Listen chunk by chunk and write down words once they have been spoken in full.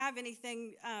have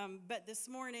anything, but this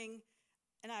morning,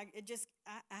 and I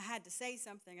had to say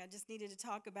something. I just needed to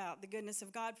talk about the goodness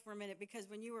of God for a minute, because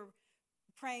when you were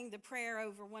praying the prayer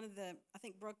over one of the, I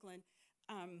think Brooklyn,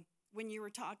 when you were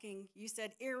talking, you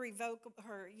said irrevocable.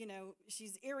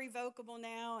 She's irrevocable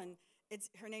now, and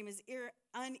her name is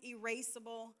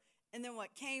unerasable. And then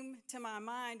what came to my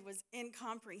mind was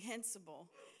incomprehensible.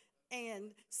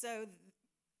 And so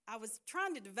I was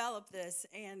trying to develop this,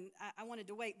 and I wanted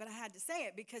to wait, but I had to say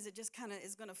it because it just kind of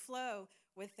is going to flow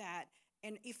with that.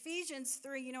 And Ephesians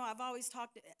 3, I've always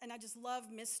talked, and I just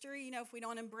love mystery. If we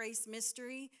don't embrace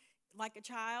mystery like a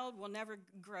child, we'll never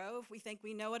grow. If we think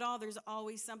we know it all, there's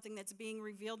always something that's being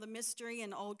revealed. The mystery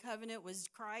in the Old Covenant was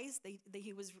Christ.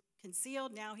 He was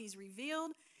concealed, now he's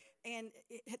revealed. And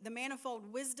the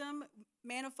manifold wisdom,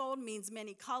 manifold means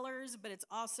many colors, but it's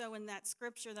also in that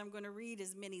scripture that I'm going to read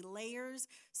is many layers.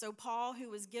 So Paul, who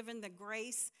was given the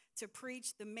grace to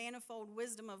preach the manifold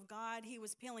wisdom of God, he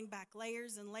was peeling back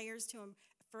layers and layers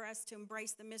for us to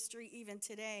embrace the mystery even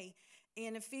today.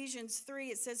 In Ephesians 3,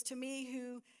 it says, to me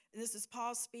who, this is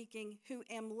Paul speaking, who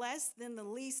am less than the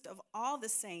least of all the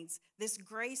saints, this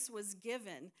grace was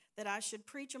given that I should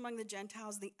preach among the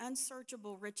Gentiles the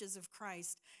unsearchable riches of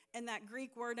Christ. And that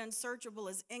Greek word unsearchable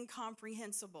is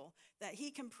incomprehensible, that he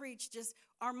can preach just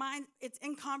our mind. It's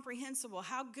incomprehensible.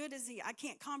 How good is he? I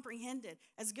can't comprehend it.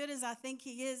 As good as I think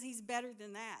he is, he's better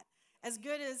than that. As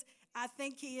good as I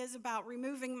think he is about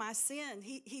removing my sin,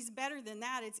 he's better than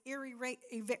that. It's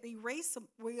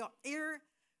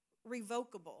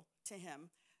irrevocable to him.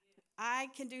 I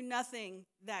can do nothing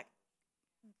that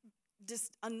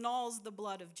just annuls the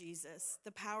blood of Jesus,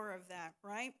 the power of that,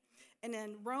 right? And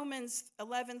in Romans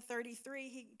 11:33,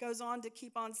 he goes on to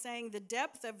keep on saying, the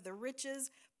depth of the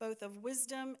riches, both of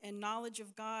wisdom and knowledge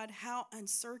of God, how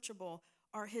unsearchable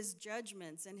are his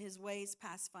judgments and his ways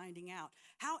past finding out.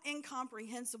 How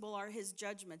incomprehensible are his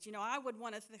judgments. I would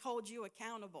want to hold you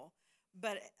accountable,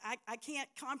 but I can't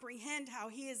comprehend how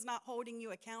he is not holding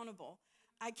you accountable.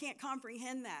 I can't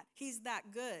comprehend that. He's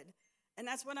that good. And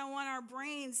that's what I want our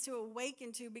brains to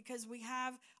awaken to, because we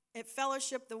have at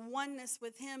fellowship the oneness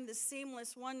with him, the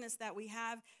seamless oneness that we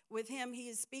have with him. He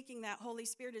is speaking that. Holy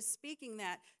Spirit is speaking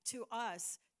that to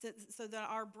us so that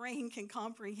our brain can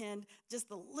comprehend just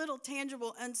the little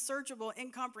tangible, unsearchable,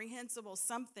 incomprehensible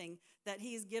something that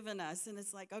he's given us. And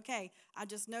it's like, okay, I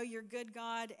just know you're good,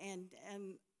 God, and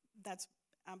that's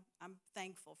I'm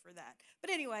thankful for that. But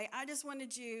anyway, I just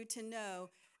wanted you to know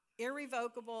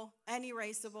irrevocable,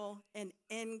 unerasable, and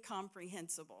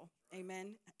incomprehensible,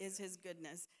 amen, is his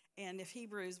goodness. And if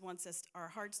Hebrews wants our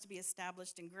hearts to be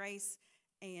established in grace,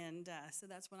 and so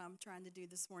that's what I'm trying to do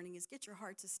this morning, is get your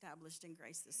hearts established in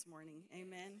grace this morning,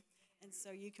 amen. And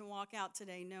so you can walk out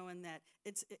today knowing that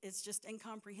it's just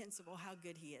incomprehensible how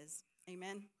good he is,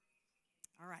 amen.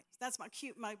 All right, so that's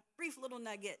my brief little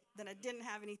nugget that I didn't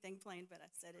have anything planned, but I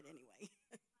said it anyway.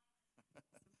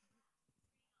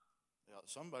 Yeah,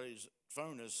 somebody's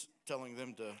phone is telling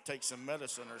them to take some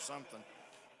medicine or something.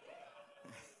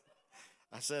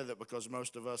 I said that because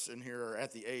most of us in here are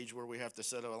at the age where we have to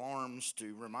set alarms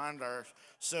to remind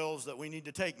ourselves that we need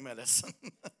to take medicine.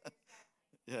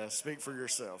 Yeah, speak for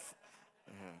yourself.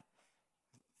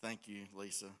 Thank you,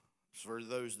 Lisa. For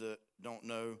those that don't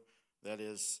know, that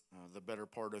is the better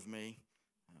part of me,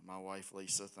 my wife,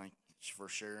 Lisa. Thank you for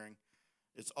sharing.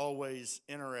 It's always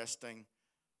interesting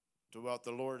to what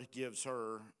the Lord gives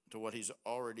her to what he's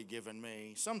already given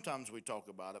me. Sometimes we talk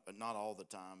about it, but not all the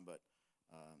time. But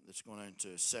it's going to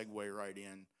segue right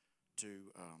in to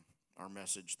our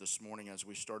message this morning as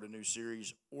we start a new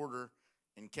series, Order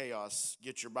in Chaos.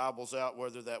 Get your Bibles out,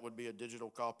 whether that would be a digital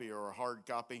copy or a hard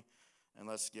copy, and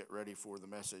let's get ready for the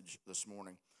message this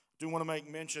morning. I do want to make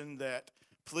mention that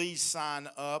please sign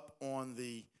up on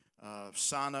the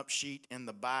sign-up sheet in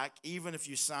the back. Even if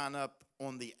you sign up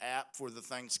on the app for the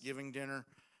Thanksgiving dinner,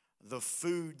 the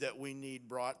food that we need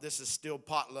brought, this is still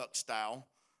potluck style,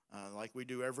 like we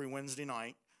do every Wednesday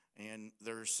night. And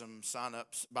there's some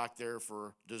sign-ups back there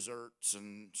for desserts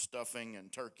and stuffing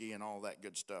and turkey and all that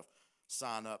good stuff.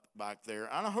 Sign up back there.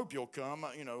 And I hope you'll come.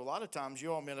 A lot of times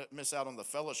you all miss out on the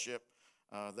fellowship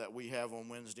that we have on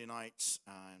Wednesday nights.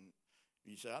 And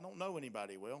you say, I don't know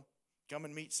anybody. Well, come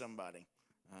and meet somebody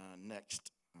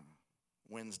next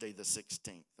Wednesday the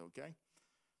 16th, okay?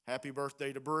 Happy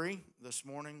birthday to Bree this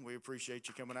morning. We appreciate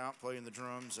you coming out, playing the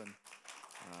drums, and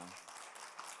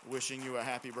wishing you a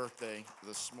happy birthday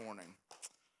this morning.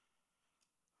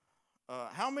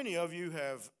 How many of you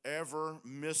have ever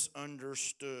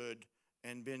misunderstood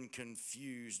and been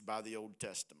confused by the Old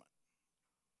Testament?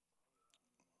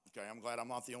 Okay, I'm glad I'm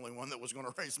not the only one that was going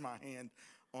to raise my hand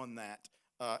on that.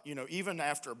 Even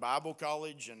after Bible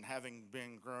college and having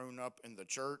been grown up in the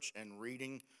church and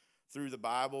reading through the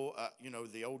Bible,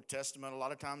 the Old Testament, a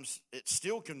lot of times it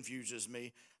still confuses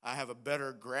me. I have a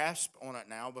better grasp on it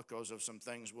now because of some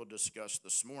things we'll discuss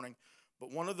this morning.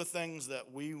 But one of the things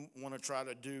that we want to try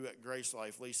to do at Grace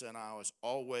Life, Lisa and I, is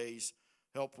always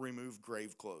help remove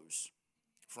grave clothes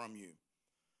from you.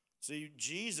 See,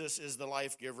 Jesus is the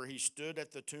life giver. He stood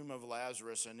at the tomb of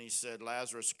Lazarus and he said,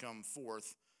 "Lazarus, come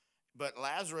forth." But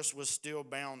Lazarus was still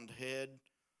bound head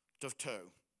to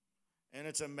toe. And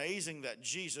it's amazing that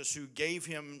Jesus, who gave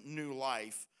him new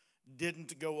life,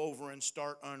 didn't go over and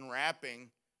start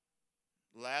unwrapping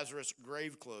Lazarus'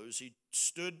 grave clothes. He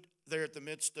stood there at the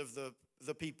midst of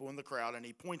the people in the crowd, and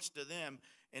he points to them,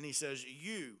 and he says,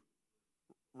 "You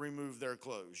remove their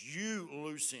clothes. You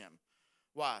loose him."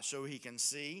 Why? So he can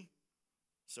see,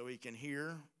 so he can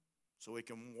hear, so he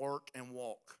can work and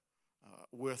walk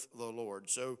with the Lord.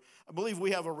 So I believe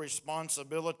we have a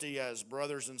responsibility as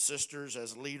brothers and sisters,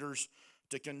 as leaders,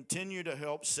 to continue to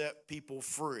help set people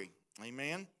free.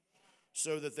 Amen?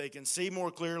 So that they can see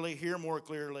more clearly, hear more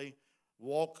clearly,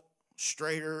 walk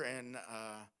straighter, and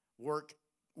work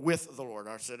with the Lord.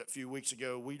 I said it a few weeks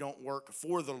ago, we don't work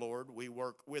for the Lord, we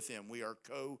work with him. We are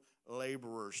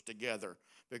co-laborers together.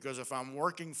 Because if I'm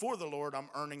working for the Lord, I'm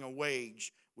earning a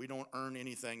wage. We don't earn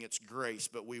anything, it's grace,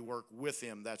 but we work with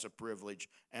him. That's a privilege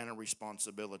and a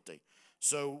responsibility.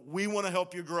 So we want to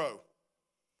help you grow.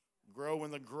 Grow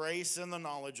in the grace and the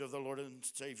knowledge of the Lord and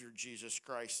Savior Jesus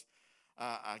Christ.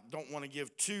 I don't want to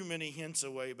give too many hints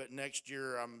away, but next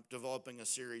year I'm developing a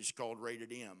series called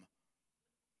Rated M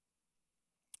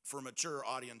for mature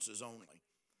audiences only,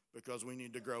 because we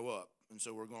need to grow up. And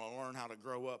so we're going to learn how to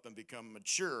grow up and become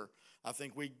mature. I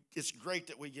think it's great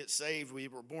that we get saved. We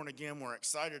were born again. We're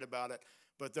excited about it.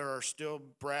 But there are still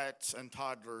brats and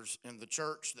toddlers in the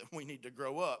church that we need to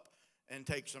grow up and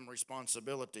take some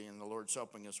responsibility, and the Lord's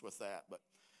helping us with that. But,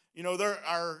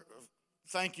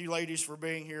 thank you, ladies, for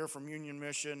being here from Union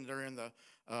Mission. They're in the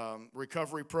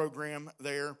recovery program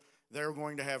there. They're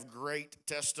going to have great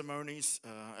testimonies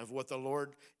of what the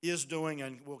Lord is doing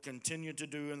and will continue to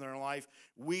do in their life.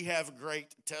 We have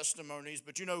great testimonies.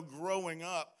 But, growing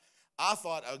up, I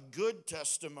thought a good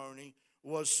testimony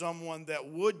was someone that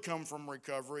would come from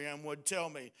recovery and would tell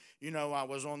me, I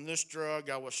was on this drug,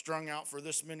 I was strung out for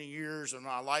this many years, and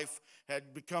my life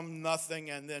had become nothing,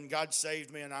 and then God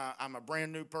saved me, and I'm a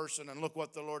brand new person, and look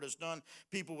what the Lord has done.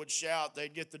 People would shout,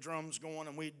 they'd get the drums going,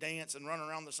 and we'd dance and run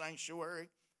around the sanctuary.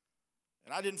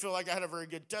 And I didn't feel like I had a very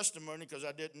good testimony because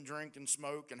I didn't drink and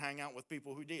smoke and hang out with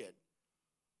people who did.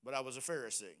 But I was a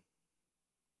Pharisee.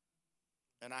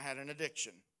 And I had an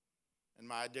addiction. And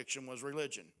my addiction was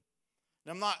religion.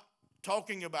 Now, I'm not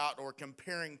talking about or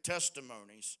comparing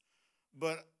testimonies,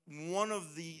 but one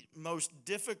of the most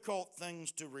difficult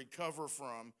things to recover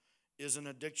from is an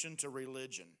addiction to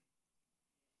religion.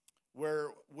 Where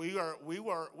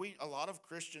a lot of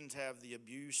Christians have the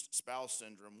abused spouse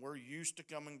syndrome. We're used to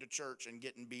coming to church and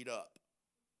getting beat up.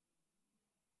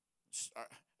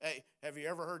 Hey, have you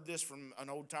ever heard this from an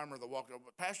old timer that walked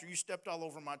over? "Pastor, you stepped all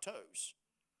over my toes."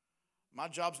 My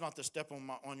job's not to step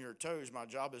on your toes. My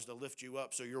job is to lift you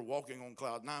up so you're walking on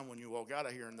cloud nine when you walk out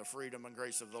of here in the freedom and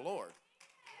grace of the Lord.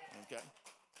 Okay?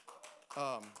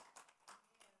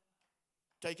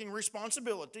 Taking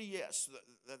responsibility, yes,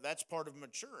 that's part of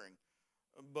maturing.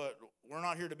 But we're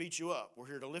not here to beat you up. We're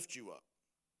here to lift you up.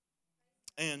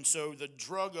 And so the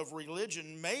drug of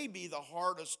religion may be the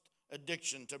hardest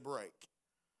addiction to break,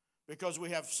 because we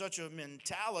have such a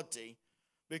mentality,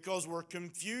 because we're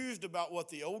confused about what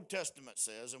the Old Testament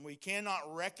says, and we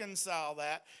cannot reconcile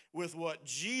that with what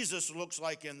Jesus looks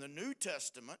like in the New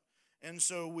Testament. And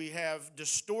so we have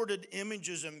distorted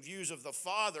images and views of the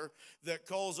Father that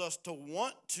cause us to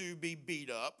want to be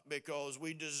beat up because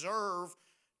we deserve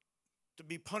to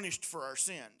be punished for our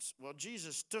sins. Well,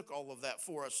 Jesus took all of that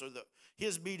for us, so that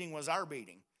his beating was our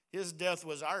beating. His death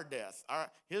was our death.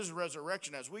 His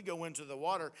resurrection, as we go into the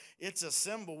water, it's a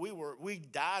symbol. We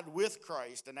died with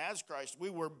Christ, and as Christ, we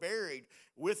were buried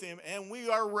with him, and we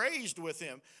are raised with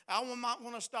him. I will not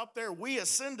want to stop there. We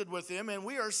ascended with him, and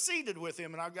we are seated with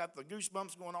him, and I've got the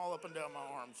goosebumps going all up and down my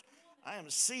arms. I am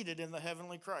seated in the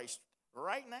heavenly Christ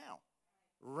right now,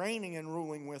 reigning and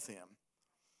ruling with him.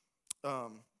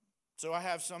 So I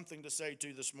have something to say to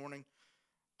you this morning.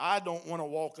 I don't want to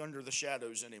walk under the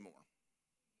shadows anymore.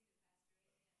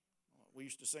 We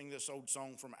used to sing this old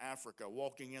song from Africa,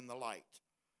 walking in the light.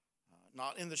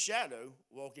 Not in the shadow,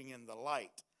 walking in the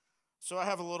light. So I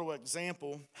have a little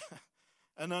example.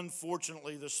 And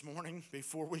unfortunately this morning,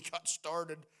 before we got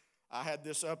started, I had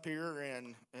this up here,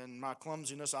 and in my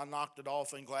clumsiness, I knocked it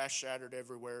off and glass shattered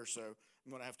everywhere. So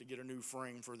I'm going to have to get a new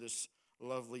frame for this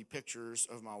lovely pictures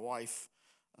of my wife.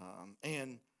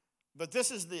 But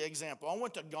this is the example. I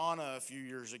went to Ghana a few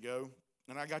years ago,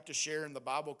 and I got to share in the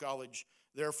Bible college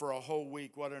there for a whole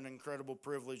week. What an incredible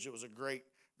privilege. It was a great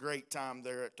time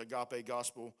there at Agape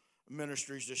Gospel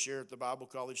Ministries to share at the Bible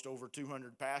college to over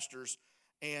 200 pastors.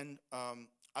 And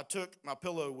I took my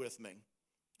pillow with me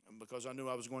because I knew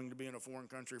I was going to be in a foreign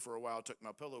country for a while. I took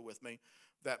my pillow with me.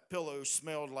 That pillow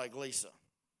smelled like Lisa.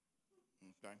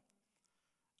 Okay.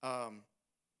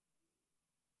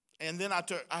 And then I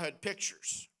had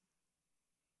pictures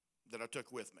that I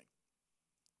took with me.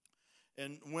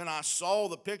 And when I saw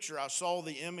the picture, I saw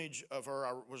the image of her.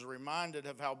 I was reminded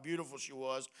of how beautiful she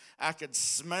was. I could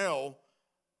smell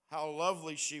how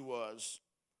lovely she was.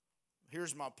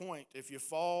 Here's my point. If you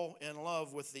fall in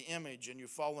love with the image and you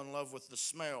fall in love with the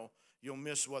smell, you'll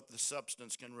miss what the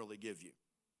substance can really give you.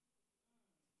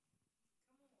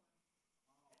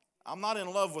 I'm not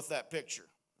in love with that picture.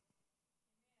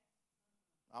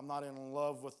 I'm not in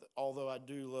love with, although I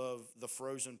do love the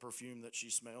frozen perfume that she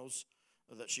smells,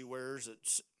 that she wears.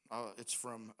 It's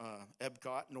from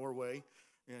Epcot, Norway,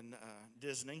 in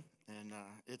Disney, and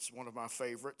it's one of my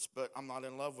favorites, but I'm not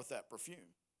in love with that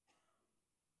perfume.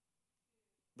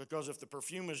 Because if the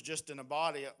perfume is just in a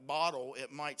bottle,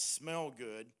 it might smell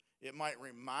good, it might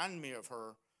remind me of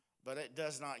her, but it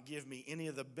does not give me any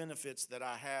of the benefits that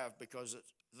I have because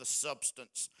it's the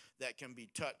substance that can be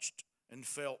touched and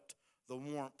felt, the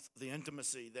warmth, the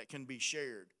intimacy that can be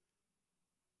shared.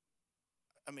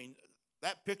 I mean,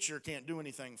 that picture can't do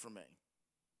anything for me.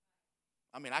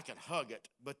 I mean, I can hug it,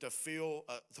 but to feel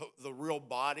the real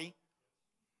body.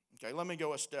 Okay, let me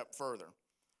go a step further.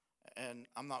 And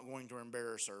I'm not going to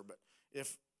embarrass her, but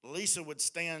if Lisa would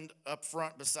stand up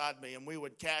front beside me and we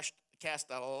would cast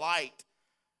a light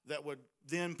that would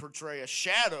then portray a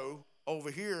shadow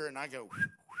over here, and I go,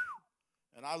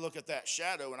 and I look at that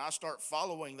shadow and I start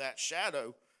following that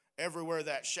shadow everywhere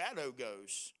that shadow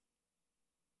goes,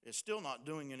 it's still not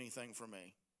doing anything for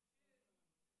me.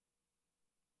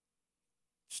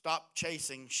 Stop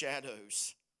chasing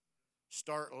shadows.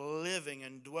 Start living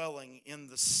and dwelling in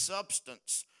the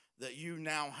substance that you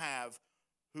now have,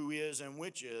 who is and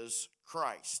which is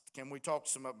Christ. Can we talk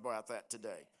some about that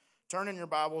today? Turn in your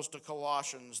Bibles to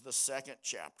Colossians, the 2nd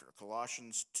chapter,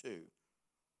 Colossians 2.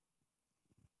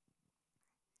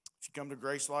 If you come to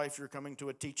Grace Life, you're coming to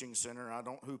a teaching center. I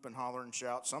don't hoop and holler and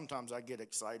shout. Sometimes I get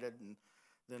excited, and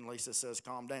then Lisa says,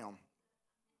 calm down.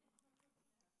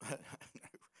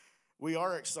 We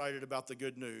are excited about the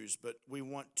good news, but we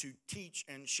want to teach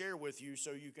and share with you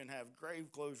so you can have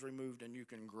grave clothes removed and you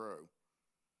can grow.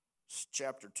 It's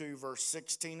chapter 2, verse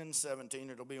 16 and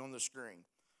 17. It'll be on the screen.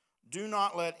 Do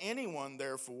not let anyone,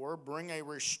 therefore, bring a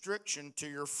restriction to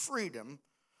your freedom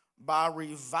by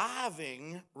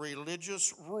reviving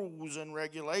religious rules and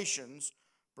regulations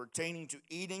pertaining to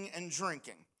eating and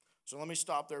drinking. So let me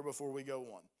stop there before we go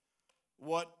on.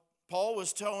 What Paul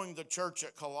was telling the church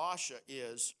at Colossia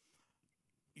is,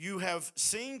 you have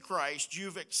seen Christ,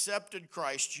 you've accepted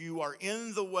Christ, you are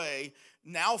in the way.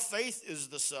 Now faith is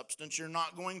the substance. You're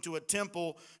not going to a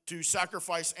temple to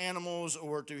sacrifice animals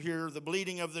or to hear the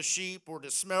bleating of the sheep or to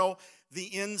smell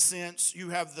the incense.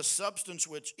 You have the substance,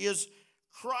 which is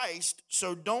Christ.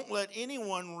 So don't let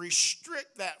anyone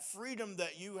restrict that freedom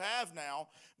that you have now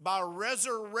by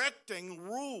resurrecting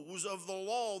rules of the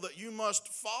law that you must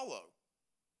follow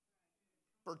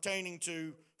pertaining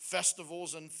to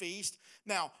festivals and feasts.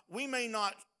 Now, we may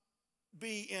not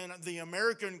be in the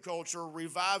American culture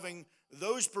reviving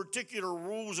those particular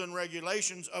rules and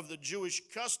regulations of the Jewish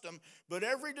custom, but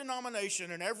every denomination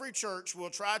and every church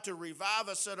will try to revive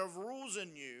a set of rules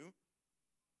in you.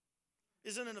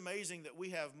 Isn't it amazing that we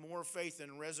have more faith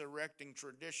in resurrecting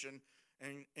tradition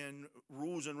and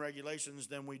rules and regulations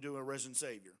than we do a risen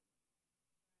Savior?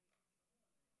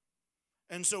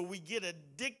 And so we get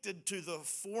addicted to the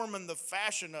form and the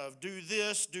fashion of do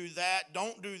this, do that,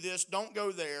 don't do this, don't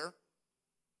go there.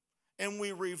 And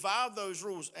we revive those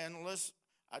rules. And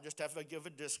I just have to give a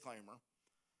disclaimer.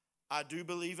 I do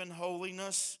believe in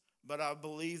holiness, but I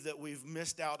believe that we've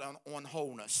missed out on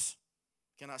wholeness.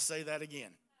 Can I say that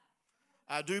again?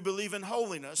 I do believe in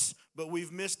holiness, but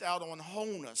we've missed out on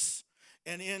wholeness.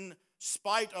 And in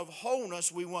spite of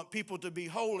wholeness, we want people to be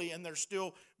holy, and they're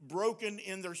still broken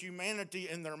in their humanity,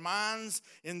 in their minds,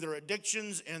 in their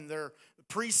addictions, in their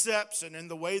precepts, and in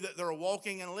the way that they're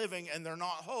walking and living, and they're not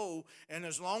whole. And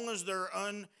as long as they're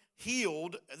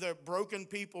unhealed, the broken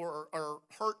people or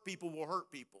hurt people will hurt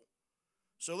people.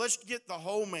 So let's get the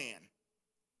whole man.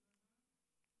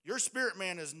 Your spirit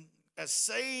man is as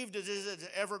saved as it's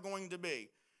ever going to be.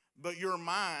 but your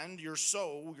mind, your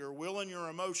soul, your will, and your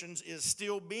emotions is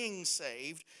still being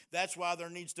saved. That's why there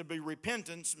needs to be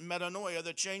repentance, metanoia,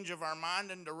 the change of our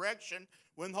mind and direction.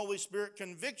 When the Holy Spirit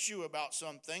convicts you about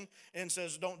something and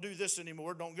says, don't do this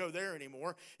anymore, don't go there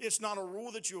anymore, it's not a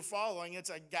rule that you're following. It's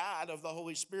a guide of the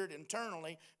Holy Spirit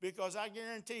internally, because I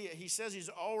guarantee you, he says he's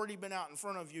already been out in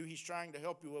front of you. He's trying to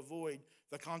help you avoid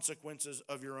the consequences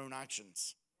of your own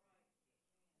actions.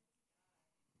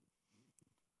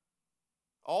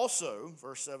 Also,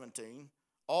 verse 17,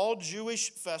 all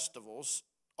Jewish festivals,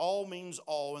 all means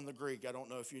all in the Greek. I don't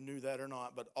know if you knew that or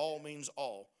not, but all means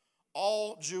all.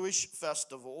 All Jewish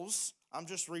festivals, I'm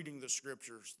just reading the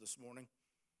scriptures this morning.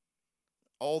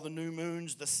 All the new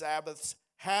moons, the Sabbaths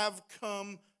have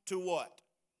come to what?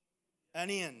 An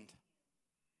end.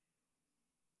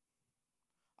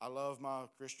 I love my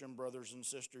Christian brothers and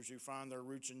sisters who find their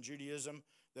roots in Judaism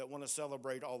that want to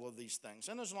celebrate all of these things.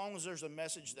 And as long as there's a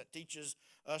message that teaches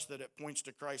us that it points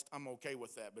to Christ, I'm okay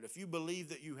with that. But if you believe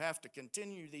that you have to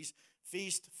continue these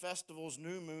feast, festivals,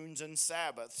 new moons, and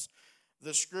Sabbaths,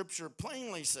 the scripture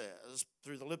plainly says,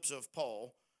 through the lips of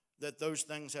Paul, that those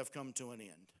things have come to an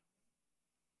end.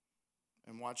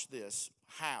 And watch this.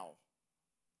 How?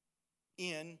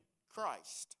 In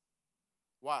Christ.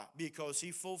 Why? Because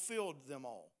he fulfilled them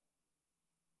all.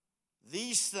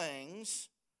 These things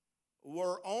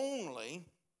were only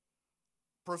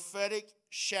prophetic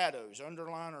shadows.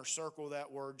 Underline or circle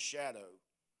that word shadow.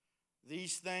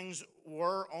 These things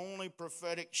were only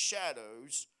prophetic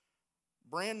shadows.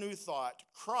 Brand new thought.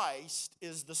 Christ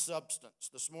is the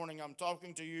substance. This morning I'm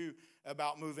talking to you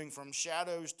about moving from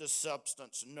shadows to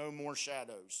substance. No more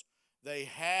shadows. They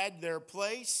had their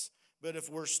place, but if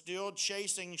we're still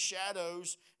chasing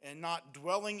shadows and not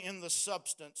dwelling in the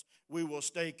substance, we will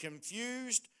stay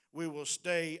confused. We will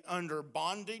stay under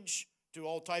bondage to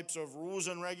all types of rules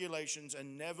and regulations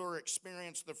and never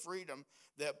experience the freedom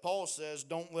that Paul says,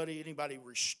 don't let anybody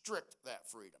restrict that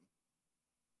freedom.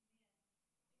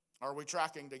 Are we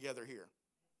tracking together here?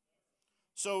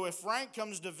 So if Frank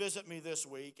comes to visit me this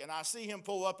week and I see him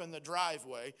pull up in the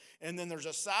driveway and then there's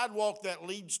a sidewalk that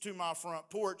leads to my front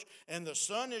porch and the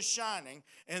sun is shining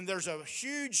and there's a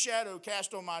huge shadow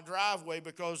cast on my driveway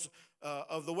because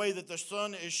of the way that the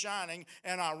sun is shining,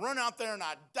 and I run out there and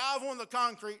I dive on the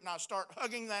concrete and I start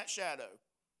hugging that shadow,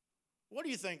 what do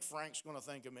you think Frank's going to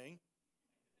think of me?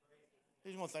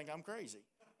 He's going to think I'm crazy.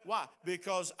 Why?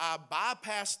 Because I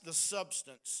bypassed the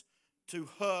substance to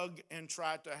hug and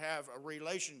try to have a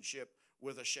relationship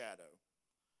with a shadow.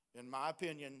 In my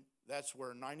opinion, that's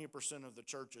where 90% of the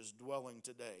church is dwelling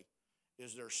today,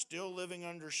 is they're still living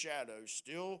under shadows,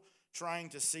 still trying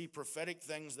to see prophetic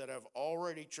things that have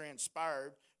already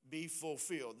transpired be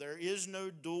fulfilled. There is no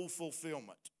dual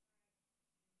fulfillment.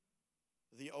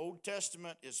 The Old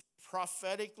Testament is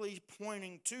prophetically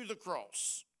pointing to the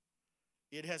cross.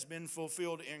 It has been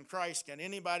fulfilled in Christ. Can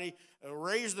anybody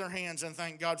raise their hands and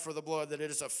thank God for the blood, that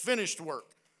it is a finished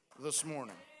work this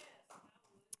morning?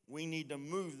 We need to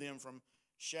move them from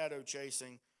shadow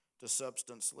chasing to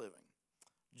substance living.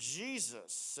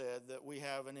 Jesus said that we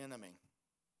have an enemy,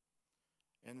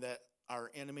 and that our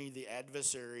enemy, the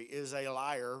adversary, is a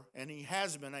liar, and he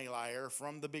has been a liar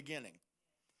from the beginning.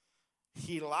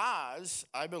 He lies,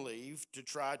 I believe, to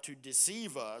try to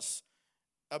deceive us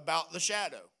about the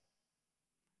shadow.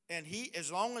 And he,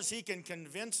 as long as he can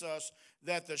convince us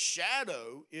that the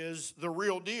shadow is the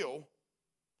real deal,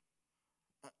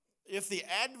 if the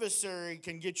adversary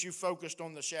can get you focused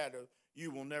on the shadow,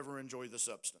 you will never enjoy the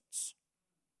substance.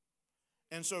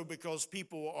 And so because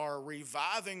people are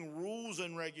reviving rules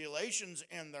and regulations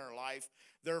in their life,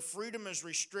 their freedom is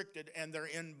restricted and they're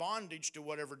in bondage to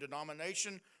whatever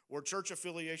denomination or church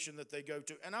affiliation that they go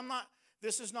to. And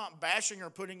this is not bashing or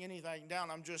putting anything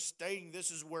down. I'm just stating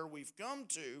this is where we've come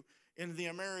to in the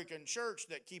American church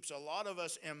that keeps a lot of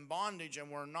us in bondage, and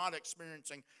we're not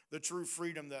experiencing the true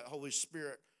freedom that Holy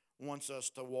Spirit wants us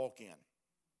to walk in.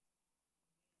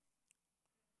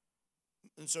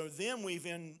 And so then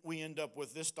we end up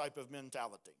with this type of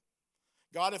mentality.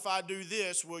 God, if I do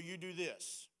this, will you do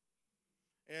this?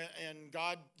 And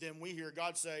God, then we hear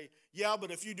God say, yeah,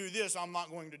 but if you do this, I'm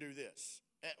not going to do this.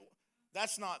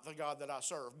 That's not the God that I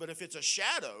serve. But if it's a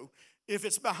shadow, if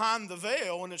it's behind the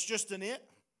veil and it's just an it,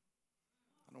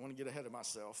 I don't want to get ahead of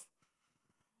myself.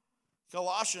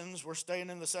 Colossians, we're staying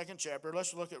in the 2nd chapter.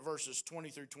 Let's look at verses 20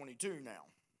 through 22 now.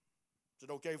 Is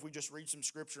it okay if we just read some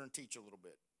scripture and teach a little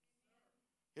bit?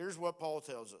 Here's what Paul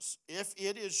tells us. If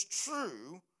it is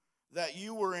true that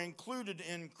you were included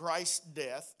in Christ's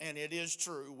death, and it is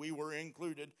true, we were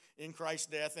included in Christ's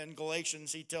death. In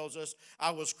Galatians, he tells us,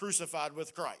 I was crucified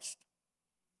with Christ.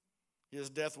 His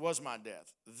death was my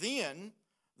death. Then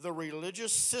the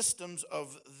religious systems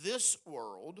of this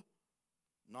world,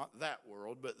 not that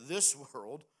world, but this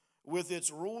world, with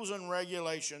its rules and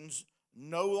regulations,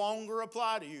 no longer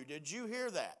apply to you. Did you hear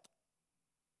that?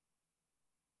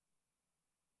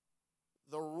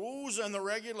 The rules and the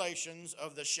regulations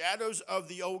of the shadows of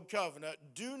the old covenant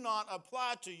do not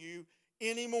apply to you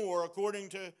anymore, according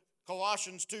to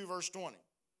Colossians 2, verse 20.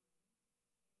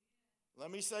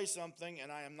 Let me say something,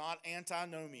 and I am not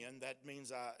antinomian. That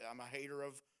means I'm a hater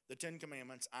of the Ten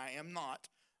Commandments. I am not.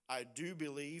 I do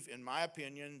believe, in my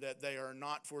opinion, that they are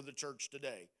not for the church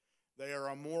today. They are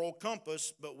a moral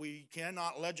compass, but we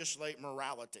cannot legislate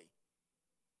morality.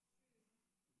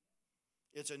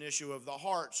 It's an issue of the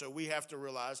heart, so we have to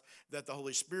realize that the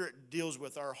Holy Spirit deals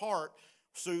with our heart.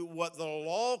 So what the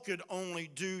law could only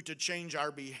do to change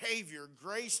our behavior,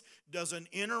 grace does an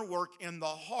inner work in the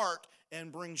heart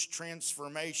and brings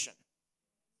transformation.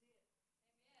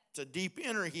 It's a deep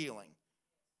inner healing.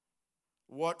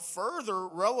 What further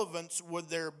relevance would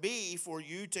there be for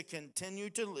you to continue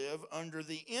to live under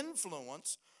the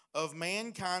influence of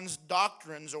mankind's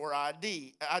doctrines or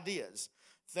ideas?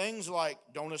 Things like,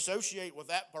 don't associate with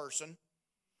that person,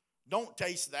 don't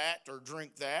taste that or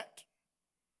drink that,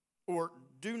 or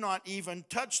do not even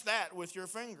touch that with your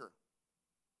finger.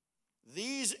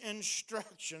 These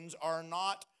instructions are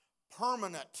not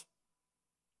permanent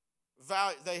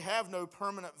value. They have no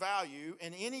permanent value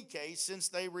in any case, since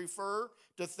they refer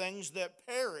to things that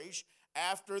perish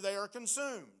after they are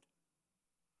consumed.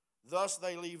 Thus,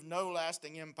 they leave no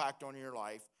lasting impact on your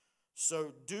life.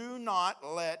 So do not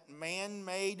let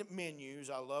man-made menus,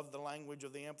 I love the language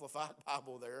of the Amplified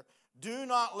Bible there, do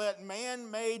not let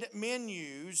man-made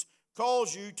menus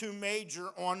cause you to major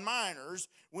on minors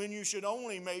when you should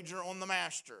only major on the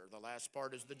master. The last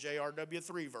part is the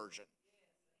JRW3 version.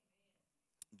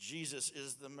 Jesus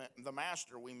is the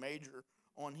master. We major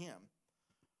on him.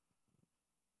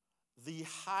 The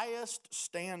highest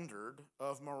standard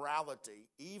of morality,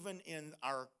 even in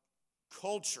our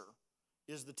culture,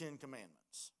 is the Ten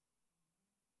Commandments.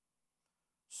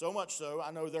 So much so,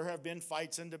 I know there have been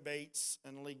fights and debates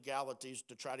and legalities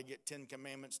to try to get 10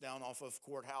 Commandments down off of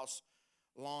courthouse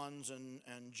lawns and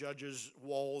judges'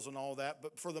 walls and all that.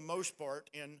 But for the most part,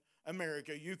 in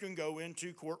America, you can go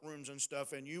into courtrooms and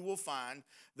stuff, and you will find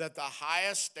that the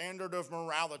highest standard of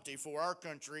morality for our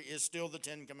country is still the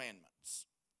 10 Commandments.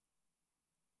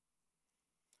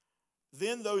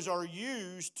 Then those are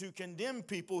used to condemn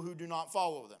people who do not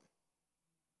follow them.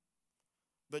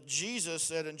 But Jesus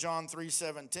said in John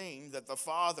 3:17 that the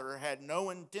Father had no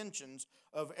intentions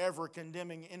of ever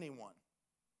condemning anyone.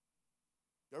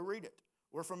 Go read it.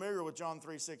 We're familiar with John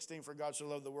 3:16, for God so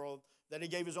loved the world that he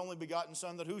gave his only begotten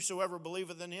Son, that whosoever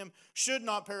believeth in him should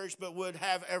not perish but would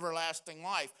have everlasting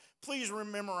life. Please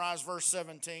memorize verse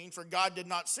 17, for God did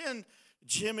not send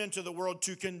him into the world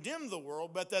to condemn the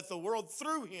world, but that the world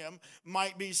through him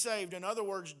might be saved. In other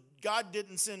words, God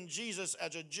didn't send Jesus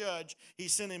as a judge, he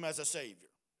sent him as a Savior.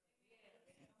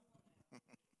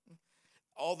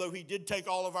 Although he did take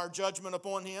all of our judgment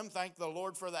upon him, thank the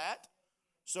Lord for that,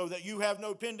 so that you have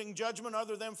no pending judgment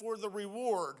other than for the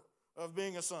reward of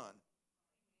being a son.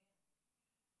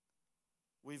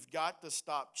 We've got to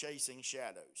stop chasing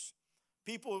shadows.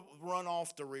 People run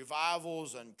off to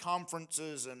revivals and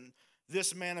conferences and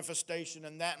this manifestation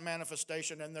and that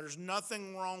manifestation, and there's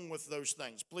nothing wrong with those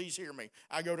things. Please hear me.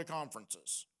 I go to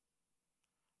conferences.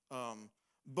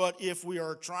 But if we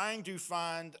are trying to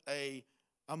find a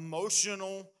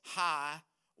emotional high,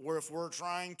 or if we're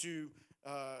trying to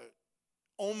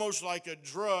almost like a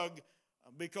drug,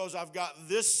 because I've got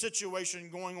this situation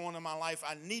going on in my life,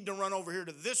 I need to run over here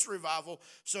to this revival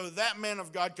so that man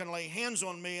of God can lay hands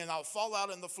on me and I'll fall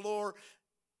out on the floor.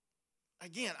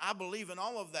 Again, I believe in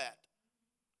all of that.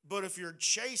 But if you're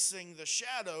chasing the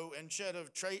shadow instead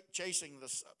of chasing the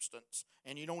substance,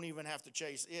 and you don't even have to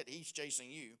chase it, he's chasing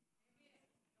you.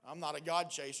 I'm not a God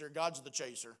chaser, God's the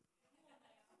chaser.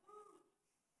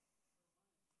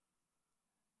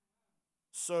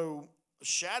 So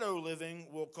shadow living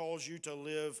will cause you to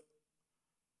live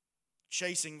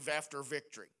chasing after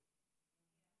victory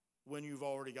when you've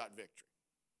already got victory.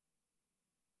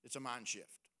 It's a mind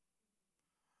shift.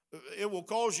 It will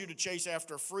cause you to chase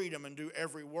after freedom and do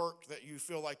every work that you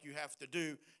feel like you have to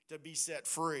do to be set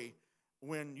free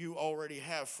when you already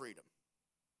have freedom.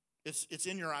 It's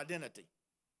in your identity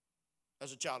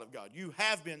as a child of God. You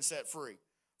have been set free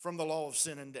from the law of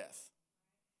sin and death.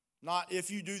 Not if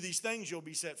you do these things, you'll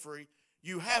be set free.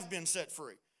 You have been set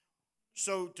free.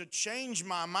 So to change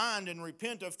my mind and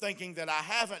repent of thinking that I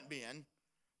haven't been,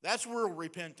 That's real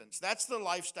repentance. That's the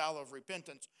lifestyle of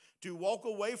repentance. To walk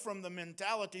away from the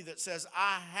mentality that says,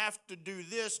 I have to do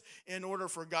this in order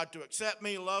for God to accept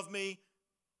me, love me.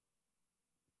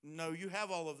 No, you have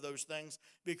all of those things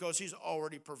because he's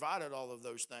already provided all of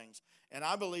those things. And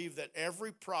I believe that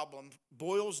every problem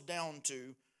boils down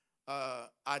to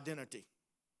identity.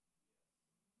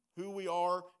 Who we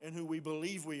are and who we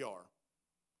believe we are.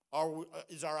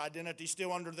 Is our identity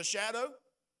still under the shadow?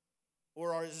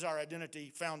 Or is our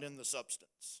identity found in the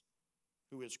substance,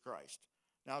 who is Christ?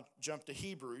 Now jump to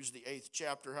Hebrews, the 8th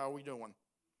chapter. How are we doing?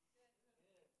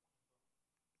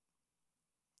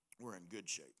 We're in good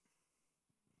shape.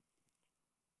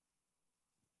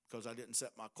 Because I didn't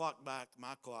set my clock back.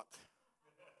 My clock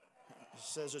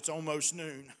says it's almost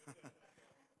noon.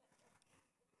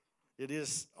 It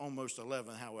is almost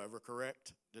 11, however,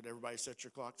 correct? Did everybody set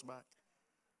your clocks back?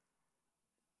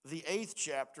 The 8th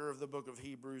chapter of the book of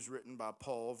Hebrews, written by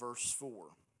Paul, verse 4.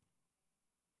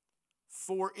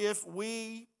 For if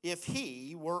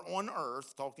he were on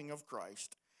earth, talking of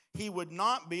Christ, he would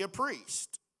not be a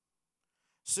priest,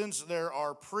 since there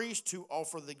are priests who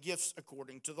offer the gifts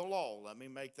according to the law. Let me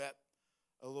make that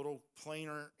a little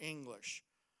plainer English.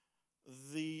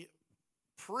 The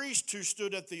priest who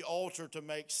stood at the altar to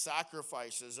make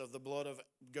sacrifices of the blood of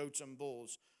goats and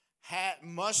bulls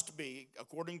must be,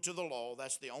 according to the law,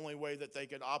 that's the only way that they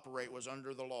could operate was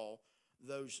under the law,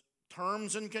 those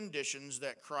terms and conditions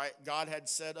that God had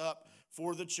set up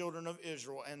for the children of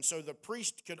Israel. And so the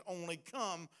priest could only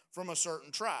come from a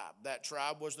certain tribe. That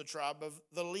tribe was the tribe of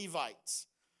the Levites.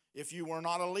 If you were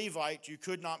not a Levite, you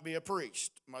could not be a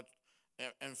priest.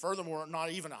 And furthermore,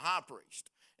 not even a high priest.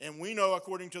 And we know,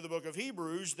 according to the book of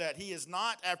Hebrews, that he was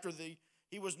not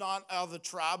of the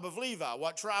tribe of Levi.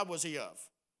 What tribe was he of?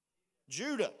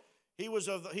 Judah. He's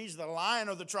the lion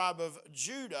of the tribe of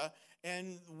Judah,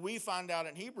 and we find out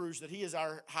in Hebrews that he is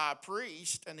our high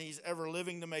priest, and he's ever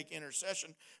living to make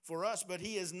intercession for us. But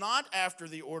he is not after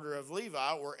the order of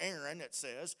Levi or Aaron, it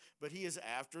says, but he is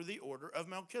after the order of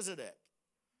Melchizedek.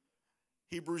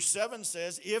 Hebrews 7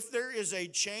 says, if there is a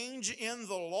change in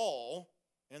the law,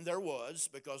 and there was,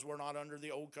 because we're not under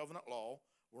the old covenant law,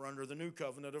 we're under the new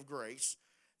covenant of grace,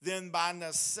 then by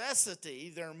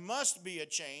necessity there must be a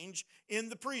change in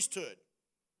the priesthood.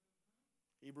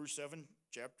 Hebrews 7,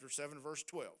 chapter 7, verse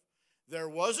 12. There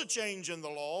was a change in the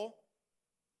law,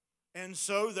 and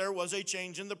so there was a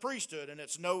change in the priesthood, and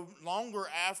it's no longer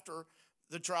after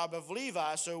the tribe of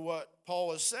Levi. So what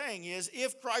Paul is saying is,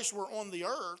 if Christ were on the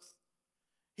earth,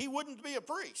 he wouldn't be a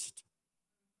priest.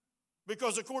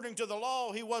 Because according to the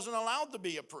law, he wasn't allowed to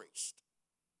be a priest.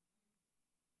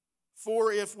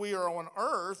 For if we are on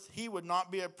earth, he would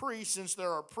not be a priest, since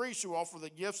there are priests who offer the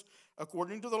gifts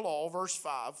according to the law, verse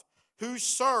 5, who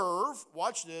serve,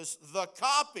 watch this, the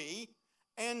copy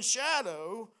and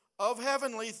shadow of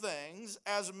heavenly things,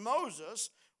 as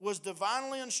Moses was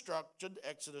divinely instructed,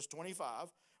 Exodus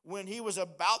 25, when he was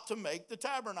about to make the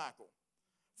tabernacle.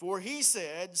 For he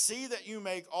said, see that you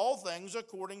make all things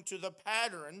according to the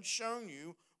pattern shown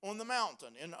you on the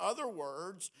mountain. In other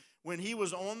words, when he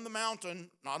was on the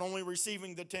mountain, not only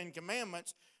receiving the 10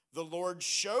 Commandments, the Lord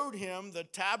showed him the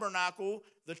tabernacle,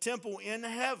 the temple in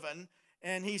heaven,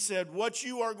 and he said, what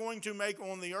you are going to make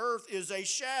on the earth is a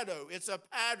shadow. It's a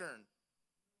pattern.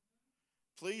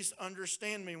 Please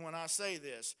understand me when I say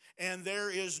this. And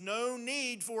there is no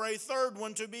need for a third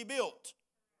one to be built.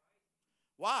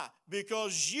 Why?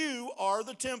 Because you are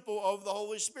the temple of the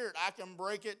Holy Spirit. I can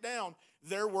break it down.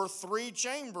 There were 3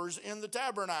 chambers in the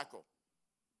tabernacle.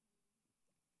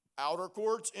 Outer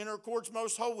courts, inner courts,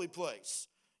 most holy place.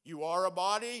 You are a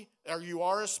body, or you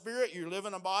are a spirit, you live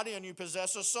in a body, and you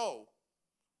possess a soul.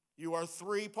 You are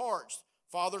 3 parts,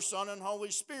 Father, Son, and Holy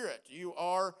Spirit. You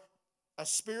are a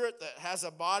spirit that has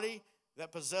a body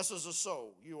that possesses a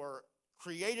soul. You are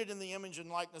created in the image and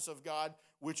likeness of God,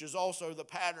 which is also the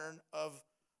pattern of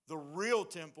the real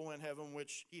temple in heaven,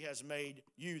 which he has made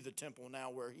you the temple now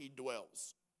where he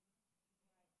dwells.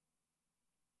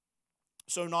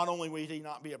 So not only would he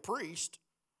not be a priest,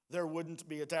 there wouldn't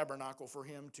be a tabernacle for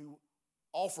him to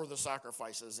offer the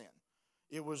sacrifices in.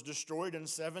 It was destroyed in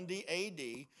 70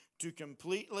 AD to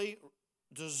completely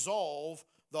dissolve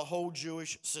the whole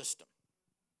Jewish system.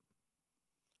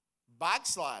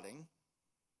 Backsliding,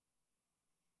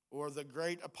 or the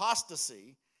great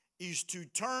apostasy, is to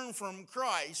turn from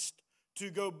Christ to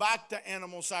go back to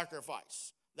animal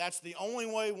sacrifice. That's the only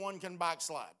way one can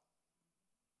backslide.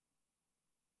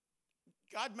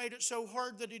 God made it so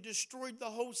hard that he destroyed the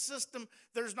whole system.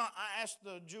 I asked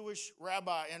the Jewish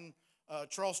rabbi in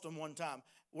Charleston one time,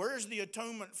 where's the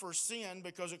atonement for sin?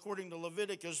 Because according to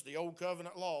Leviticus, the old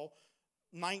covenant law,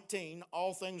 19,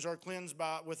 all things are cleansed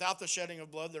without the shedding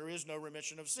of blood, there is no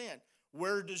remission of sin.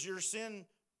 Where does your sin,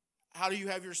 how do you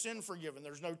have your sin forgiven?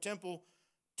 There's no temple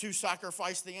to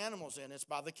sacrifice the animals in. It's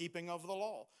by the keeping of the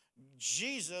law.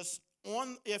 Jesus,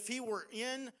 if he were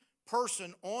in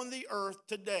person on the earth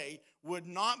today, would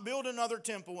not build another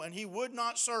temple, and he would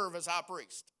not serve as high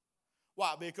priest.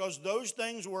 Why? Because those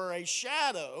things were a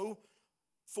shadow,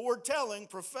 foretelling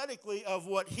prophetically of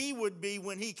what he would be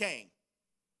when he came.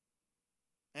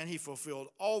 And he fulfilled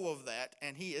all of that,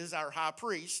 and he is our high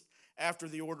priest after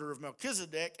the order of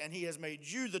Melchizedek, and he has made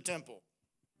you the temple.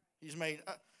 He's made,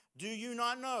 do you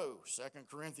not know, 2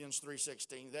 Corinthians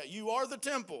 3:16, that you are the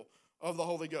temple of the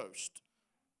Holy Ghost?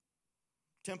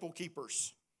 Temple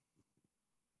keepers.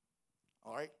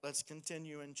 All right, let's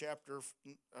continue in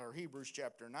Hebrews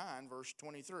chapter 9, verse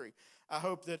 23. I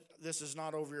hope that this is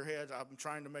not over your head. I'm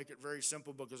trying to make it very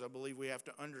simple because I believe we have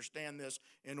to understand this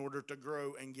in order to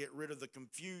grow and get rid of the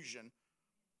confusion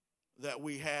that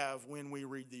we have when we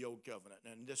read the Old Covenant.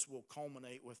 And this will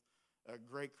culminate with a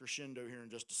great crescendo here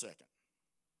in just a second.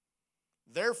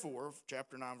 Therefore,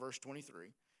 chapter 9, verse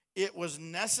 23, it was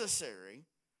necessary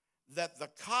that the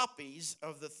copies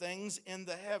of the things in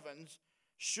the heavens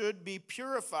should be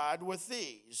purified with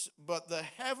these, but the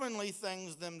heavenly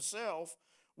things themselves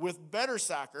with better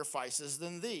sacrifices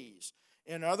than these.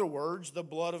 In other words, the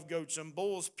blood of goats and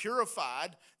bulls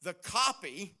purified the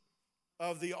copy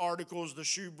of the articles, the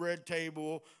shewbread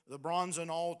table, the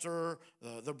bronzen altar,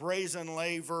 the brazen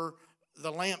laver,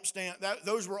 the lampstand.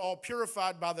 Those were all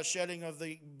purified by the shedding of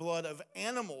the blood of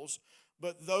animals,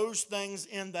 but those things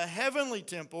in the heavenly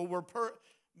temple were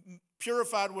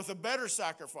purified with a better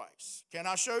sacrifice. Can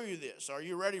I show you this? Are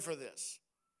you ready for this?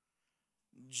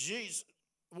 Jesus,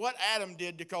 what Adam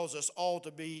did to cause us all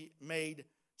to be made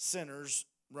sinners,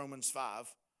 Romans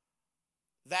 5,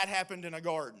 that happened in a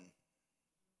garden.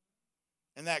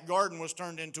 And that garden was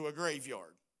turned into a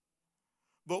graveyard.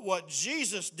 But what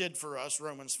Jesus did for us,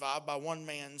 Romans 5, by one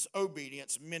man's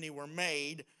obedience, many were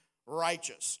made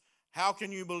righteous. How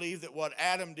can you believe that what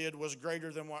Adam did was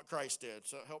greater than what Christ did?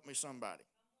 So help me somebody.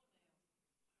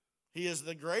 He is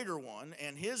the greater one,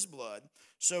 and his blood.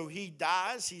 So he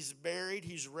dies, he's buried,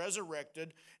 he's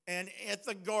resurrected. And at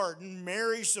the garden,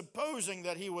 Mary, supposing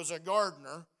that he was a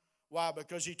gardener, why?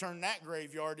 Because he turned that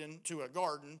graveyard into a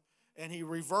garden, and he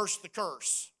reversed the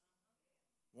curse.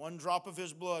 One drop of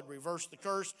his blood reversed the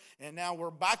curse, and now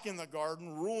we're back in the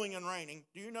garden, ruling and reigning.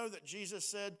 Do you know that Jesus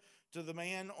said to the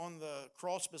man on the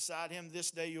cross beside him,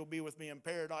 "This day you'll be with me in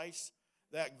paradise"?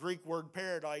 That Greek word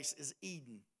paradise is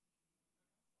Eden.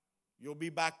 You'll be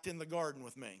back in the garden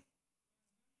with me.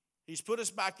 He's put us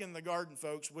back in the garden,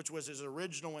 folks, which was his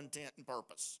original intent and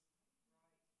purpose,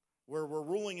 where we're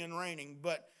ruling and reigning.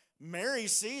 But Mary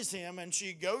sees him, and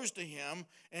she goes to him,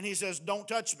 and he says, "Don't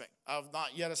touch me. I've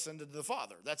not yet ascended to the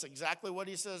Father." That's exactly what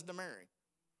he says to Mary.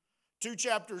 2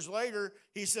 chapters later,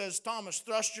 he says, "Thomas,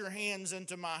 thrust your hands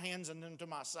into my hands and into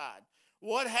my side."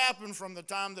 What happened from the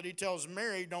time that he tells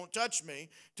Mary, "Don't touch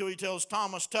me," till he tells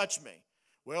Thomas, "Touch me"?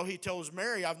 Well, he tells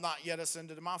Mary, "I've not yet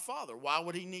ascended to my Father." Why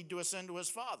would he need to ascend to his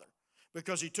Father?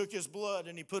 Because he took his blood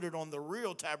and he put it on the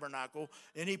real tabernacle,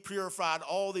 and he purified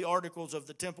all the articles of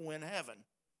the temple in heaven.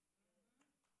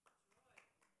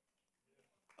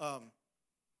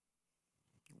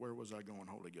 Where was I going,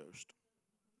 Holy Ghost?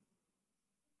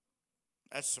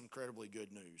 That's some incredibly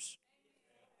good news.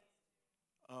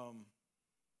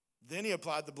 Then he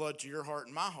applied the blood to your heart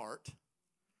and my heart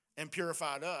and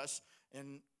purified us.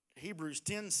 And Hebrews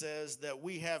 10 says that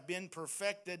we have been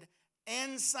perfected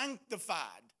and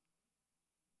sanctified.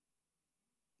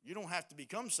 You don't have to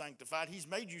become sanctified. He's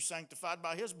made you sanctified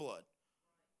by his blood.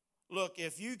 Look,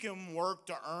 if you can work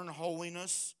to earn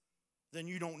holiness, then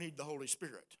you don't need the Holy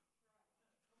Spirit.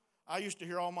 I used to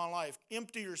hear all my life,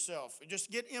 empty yourself.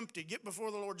 Just get empty. Get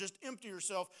before the Lord. Just empty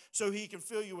yourself so he can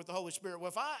fill you with the Holy Spirit.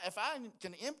 Well, if I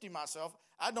can empty myself,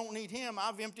 I don't need him.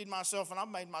 I've emptied myself and I've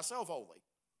made myself holy.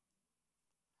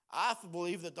 I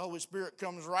believe that the Holy Spirit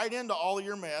comes right into all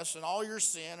your mess and all your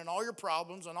sin and all your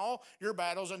problems and all your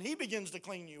battles, and he begins to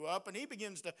clean you up, and he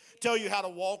begins to tell you how to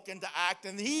walk and to act,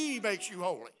 and he makes you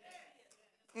holy.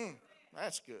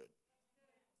 That's good.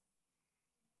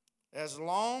 As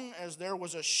long as there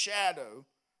was a shadow,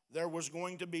 there was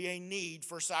going to be a need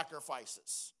for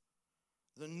sacrifices.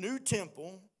 The new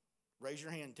temple, raise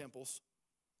your hand, temples,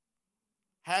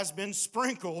 has been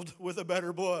sprinkled with a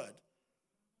better blood.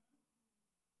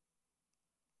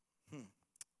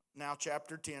 Now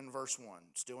chapter 10, verse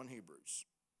 1, still in Hebrews.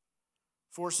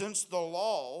 For since the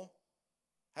law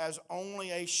has only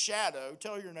a shadow,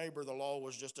 tell your neighbor the law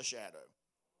was just a shadow.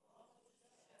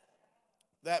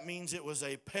 That means it was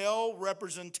a pale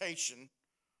representation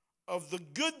of the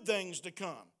good things to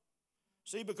come.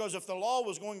 See, because if the law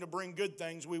was going to bring good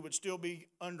things, we would still be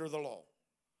under the law.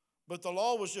 But the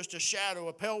law was just a shadow,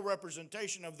 a pale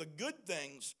representation of the good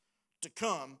things to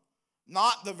come,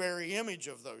 not the very image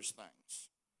of those things.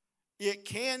 It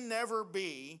can never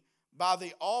be by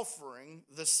the offering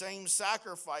the same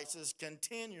sacrifices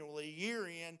continually, year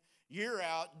in, year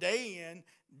out, day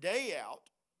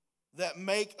that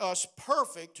make us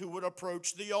perfect who would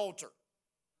approach the altar.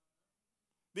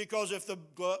 Because if the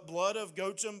blood of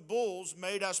goats and bulls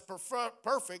made us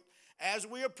perfect as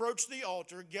we approach the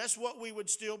altar, guess what we would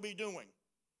still be doing?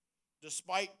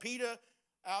 Despite PETA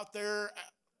out there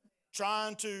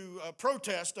trying to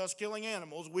protest us killing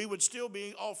animals, we would still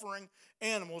be offering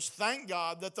animals. Thank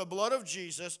God that the blood of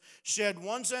Jesus shed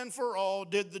once and for all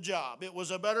did the job. It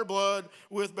was a better blood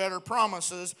with better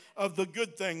promises of the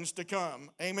good things to come.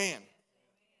 Amen.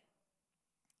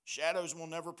 Shadows will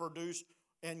never produce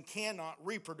and cannot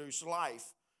reproduce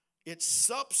life. It's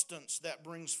substance that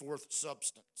brings forth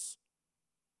substance.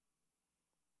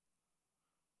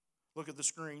 Look at the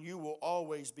screen. You will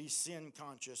always be sin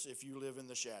conscious if you live in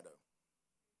the shadow.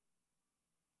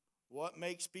 What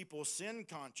makes people sin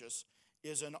conscious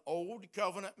is an old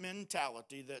covenant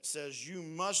mentality that says you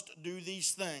must do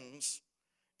these things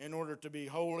in order to be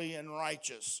holy and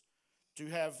righteous, to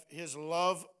have his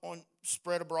love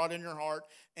spread abroad in your heart,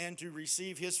 and to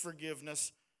receive his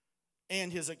forgiveness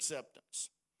and his acceptance.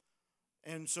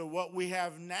 And so what we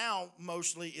have now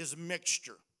mostly is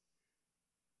mixture.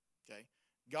 Okay?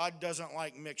 God doesn't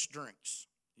like mixed drinks.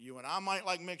 You and I might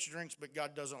like mixed drinks, but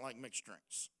God doesn't like mixed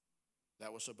drinks.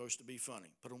 That was supposed to be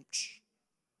funny. Boo.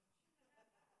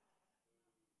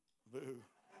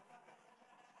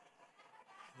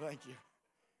 Thank you.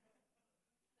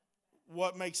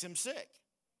 What makes him sick?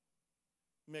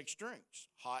 Mixed drinks,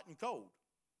 hot and cold.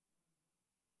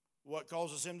 What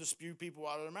causes him to spew people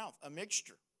out of their mouth? A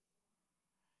mixture.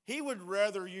 He would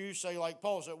rather you say, like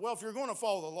Paul said, well, if you're going to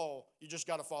follow the law, you just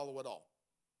got to follow it all.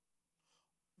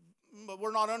 But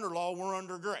we're not under law, we're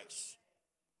under grace.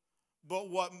 But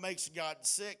what makes God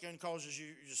sick and causes you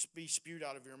to be spewed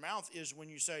out of your mouth is when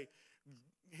you say,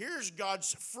 here's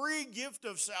God's free gift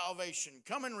of salvation.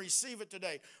 Come and receive it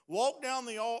today. Walk down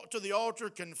to the altar,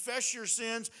 confess your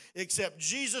sins, accept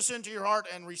Jesus into your heart,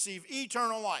 and receive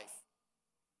eternal life.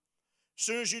 As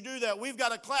soon as you do that, we've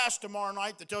got a class tomorrow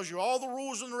night that tells you all the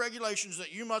rules and the regulations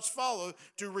that you must follow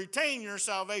to retain your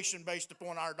salvation based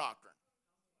upon our doctrine.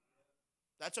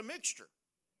 That's a mixture.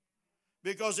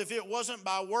 Because if it wasn't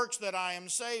by works that I am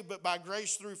saved, but by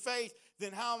grace through faith,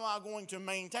 then how am I going to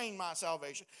maintain my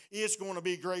salvation? It's going to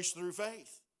be grace through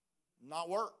faith, not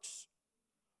works.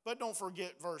 But don't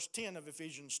forget verse 10 of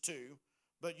Ephesians 2.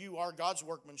 But you are God's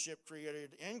workmanship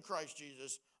created in Christ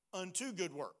Jesus unto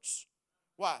good works.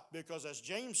 Why? Because as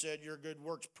James said, your good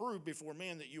works prove before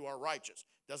men that you are righteous.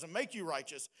 Doesn't make you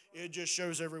righteous. It just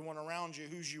shows everyone around you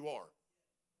whose you are.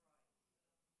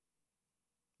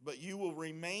 But you will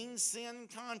remain sin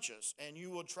conscious and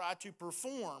you will try to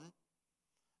perform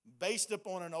based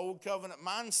upon an old covenant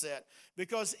mindset,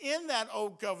 because in that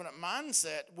old covenant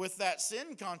mindset with that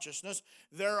sin consciousness,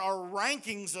 there are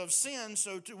rankings of sin.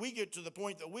 So we get to the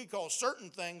point that we call certain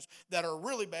things that are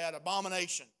really bad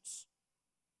abominations.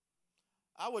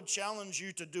 I would challenge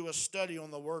you to do a study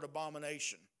on the word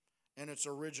abomination and its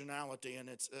originality and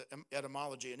its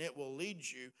etymology, and it will lead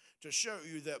you to show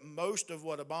you that most of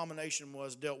what abomination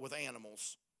was dealt with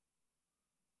animals.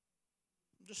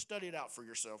 Just study it out for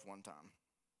yourself one time.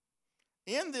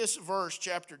 In this verse,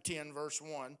 chapter 10, verse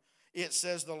 1, it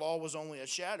says the law was only a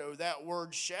shadow. That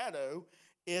word shadow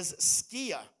is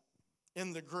skia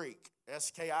in the Greek,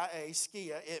 S-K-I-A,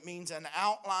 skia. It means an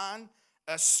outline,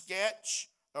 a sketch,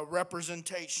 a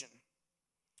representation.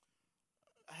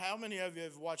 How many of you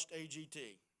have watched AGT,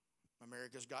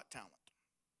 America's Got Talent?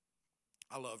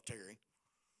 I love Terry.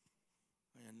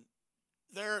 And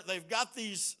they've got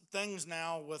these things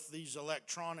now with these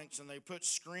electronics, and they put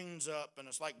screens up, and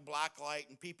it's like blacklight,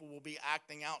 and people will be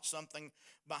acting out something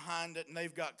behind it, and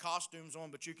they've got costumes on,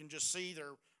 but you can just see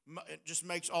it just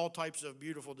makes all types of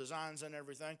beautiful designs and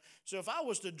everything. So if I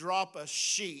was to drop a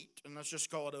sheet, and let's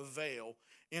just call it a veil,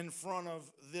 in front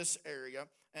of this area,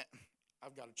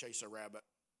 I've got to chase a rabbit.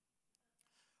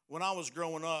 When I was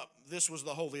growing up, this was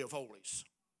the Holy of Holies.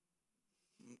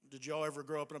 Did y'all ever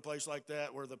grow up in a place like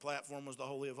that where the platform was the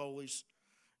Holy of Holies?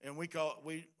 And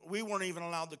we weren't even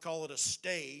allowed to call it a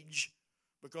stage,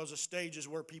 because a stage is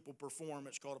where people perform.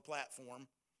 It's called a platform.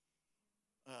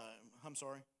 I'm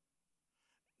sorry.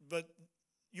 But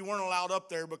you weren't allowed up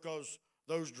there because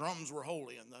those drums were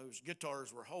holy and those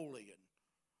guitars were holy. And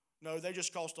no, they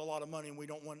just cost a lot of money, and we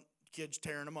don't want kids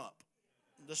tearing them up.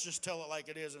 Let's just tell it like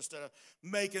it is instead of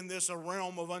making this a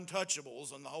realm of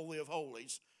untouchables and the Holy of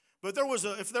Holies. But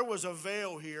if there was a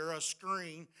veil here, a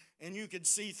screen, and you could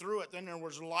see through it, then there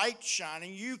was light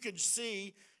shining. You could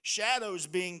see shadows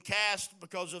being cast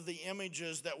because of the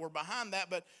images that were behind that,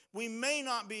 but we may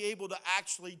not be able to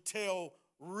actually tell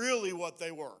really what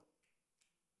they were.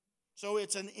 So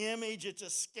it's an image, it's a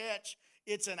sketch,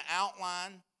 it's an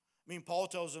outline. I mean, Paul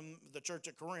tells them, the church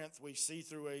at Corinth, we see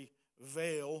through a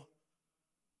veil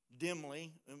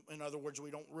dimly. In other words, we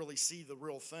don't really see the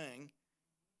real thing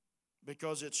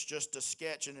because it's just a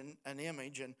sketch and an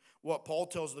image. And what Paul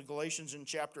tells the Galatians in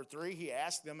chapter 3, he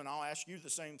asked them, and I'll ask you the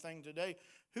same thing today,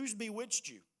 who's bewitched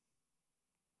you?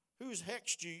 Who's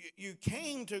hexed you? You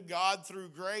came to God through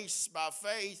grace by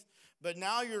faith, but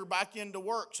now you're back into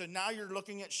works, and now you're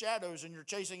looking at shadows and you're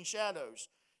chasing shadows.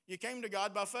 You came to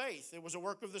God by faith. It was a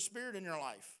work of the Spirit in your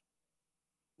life.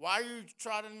 Why are you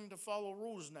trying to follow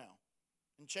rules now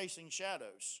and chasing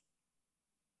shadows?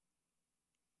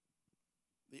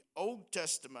 The Old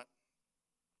Testament,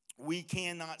 we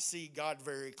cannot see God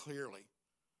very clearly.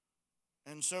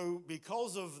 And so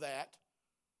because of that,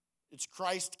 it's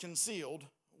Christ concealed.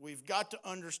 We've got to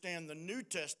understand the New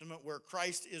Testament where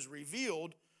Christ is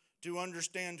revealed to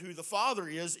understand who the Father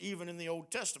is, even in the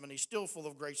Old Testament. He's still full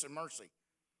of grace and mercy,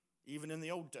 even in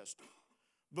the Old Testament.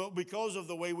 But because of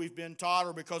the way we've been taught,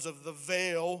 or because of the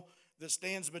veil that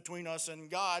stands between us and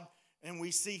God, and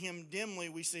we see him dimly,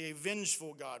 we see a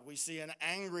vengeful God. We see an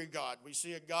angry God. We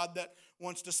see a God that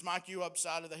wants to smack you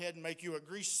upside of the head and make you a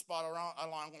grease spot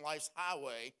along life's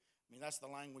highway. I mean, that's the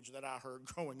language that I heard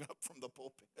growing up from the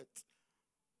pulpit.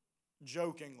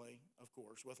 Jokingly, of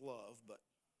course, with love, but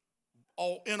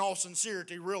in all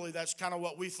sincerity, really, that's kind of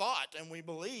what we thought. And we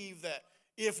believe that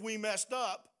if we messed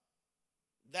up,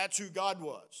 that's who God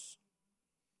was.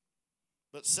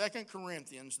 But 2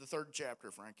 Corinthians, the 3rd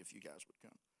chapter, Frank, if you guys would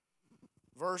come.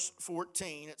 Verse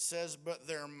 14, it says, but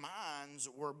their minds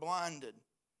were blinded.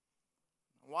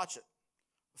 Watch it.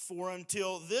 For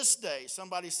until this day,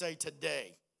 somebody say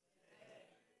today,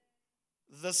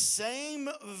 the same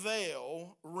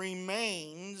veil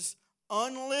remains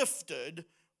unlifted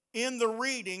in the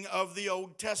reading of the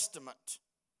Old Testament,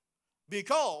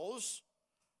 because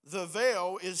the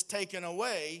veil is taken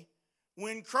away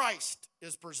when Christ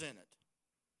is presented.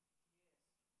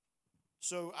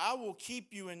 So I will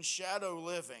keep you in shadow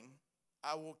living.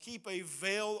 I will keep a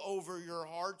veil over your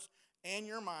hearts and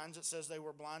your minds. It says they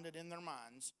were blinded in their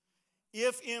minds.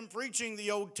 If in preaching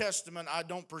the Old Testament I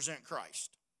don't present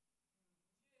Christ.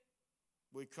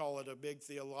 We call it a big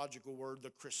theological word, the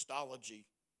Christology,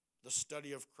 the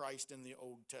study of Christ in the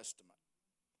Old Testament.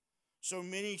 So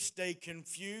many stay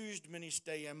confused, many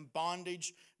stay in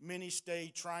bondage, many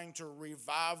stay trying to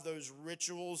revive those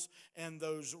rituals and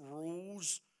those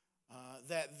rules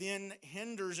that then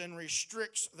hinders and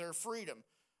restricts their freedom.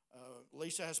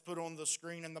 Lisa has put on the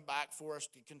screen in the back for us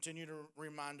to continue to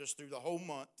remind us through the whole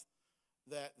month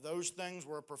that those things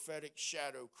were a prophetic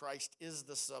shadow. Christ is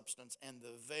the substance, and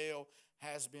the veil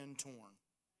has been torn.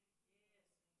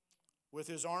 With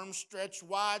his arms stretched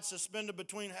wide, suspended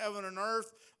between heaven and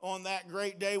earth, on that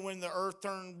great day when the earth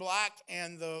turned black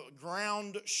and the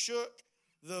ground shook,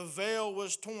 the veil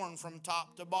was torn from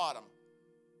top to bottom.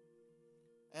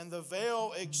 And the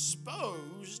veil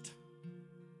exposed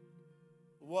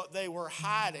what they were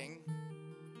hiding,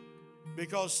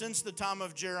 because since the time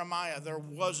of Jeremiah, there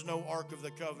was no Ark of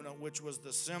the Covenant, which was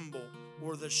the symbol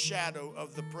or the shadow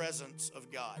of the presence of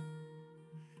God.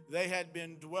 They had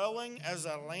been dwelling as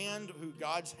a land who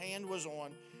God's hand was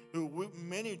on, who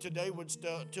many today would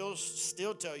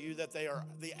still tell you that they are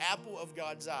the apple of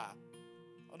God's eye.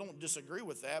 I don't disagree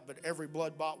with that, but every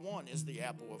blood-bought one is the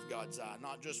apple of God's eye,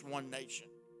 not just one nation.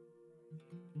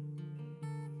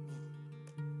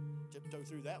 Tiptoe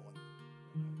through that one.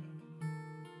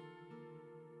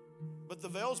 But the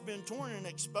veil's been torn and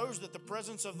exposed that the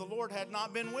presence of the Lord had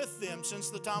not been with them since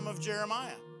the time of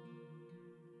Jeremiah.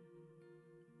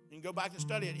 You can go back and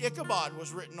study it. Ichabod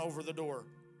was written over the door.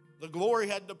 The glory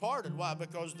had departed. Why?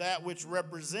 Because that which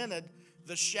represented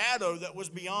the shadow that was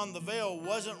beyond the veil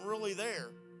wasn't really there.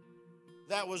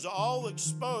 That was all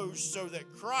exposed so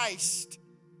that Christ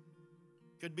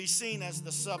could be seen as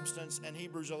the substance. And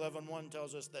Hebrews 11:1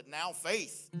 tells us that now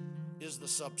faith is the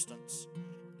substance.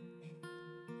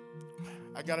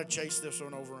 I got to chase this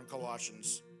one over in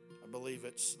Colossians. I believe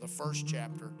it's the 1st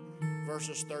chapter,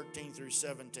 verses 13 through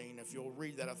 17. If you'll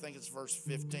read that, I think it's verse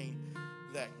 15,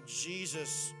 that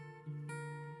Jesus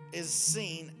is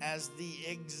seen as the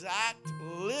exact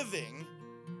living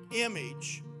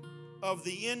image of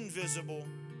the invisible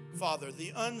Father,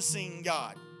 the unseen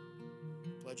God.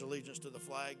 Pledge allegiance to the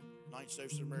flag, United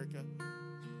States of America.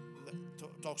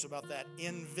 talks about that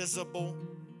invisible.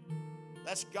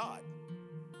 That's God.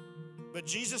 But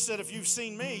Jesus said, if you've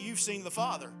seen me, you've seen the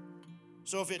Father.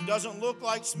 So if it doesn't look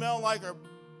like, smell like, or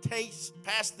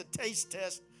pass the taste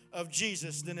test of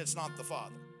Jesus, then it's not the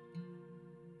Father.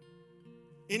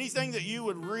 Anything that you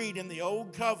would read in the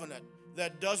Old Covenant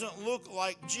that doesn't look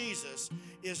like Jesus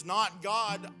is not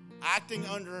God acting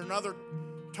under another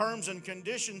terms and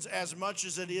conditions as much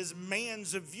as it is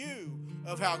man's view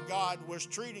of how God was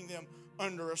treating them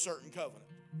under a certain covenant.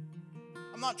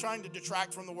 I'm not trying to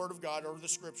detract from the Word of God or the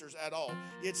Scriptures at all.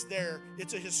 It's there.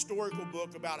 It's a historical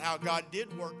book about how God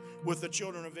did work with the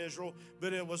children of Israel,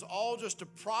 but it was all just a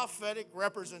prophetic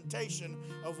representation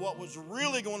of what was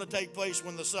really going to take place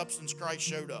when the substance Christ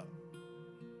showed up.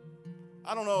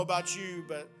 I don't know about you,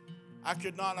 but I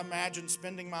could not imagine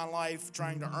spending my life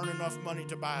trying to earn enough money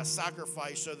to buy a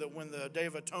sacrifice so that when the Day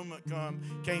of Atonement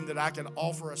came that I could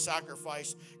offer a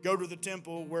sacrifice, go to the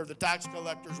temple where the tax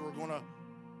collectors were going to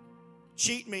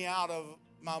cheat me out of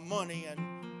my money and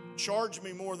charge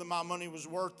me more than my money was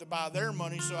worth to buy their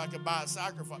money so I could buy a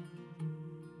sacrifice.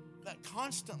 That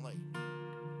constantly.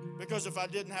 Because if I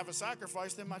didn't have a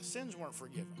sacrifice, then my sins weren't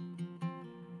forgiven.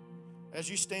 As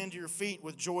you stand to your feet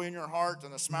with joy in your heart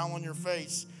and a smile on your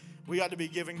face, we ought to be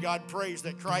giving God praise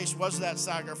that Christ was that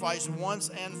sacrifice once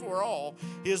and for all.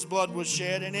 His blood was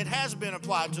shed, and it has been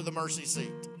applied to the mercy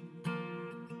seat.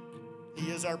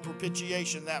 He is our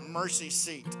propitiation, that mercy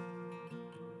seat.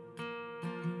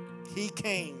 He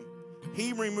came.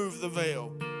 He removed the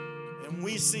veil, and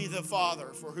we see the Father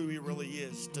for who He really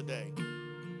is today.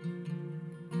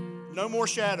 No more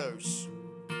shadows.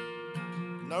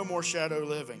 No more shadow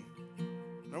living.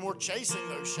 No more chasing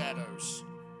those shadows.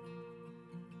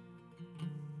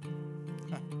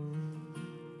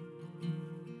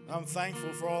 I'm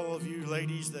thankful for all of you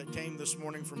ladies that came this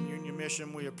morning from Union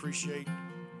Mission. We appreciate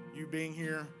you being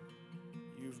here.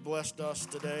 You've blessed us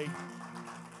today.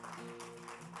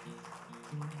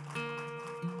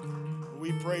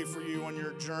 We pray for you on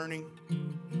your journey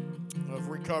of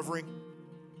recovery.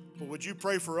 But would you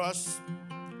pray for us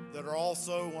that are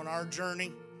also on our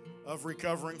journey of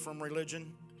recovering from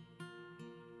religion?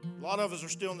 A lot of us are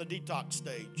still in the detox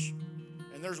stage,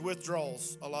 and there's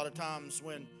withdrawals a lot of times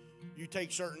when you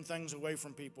take certain things away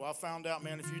from people. I found out,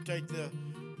 man, if you take a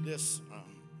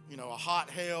hot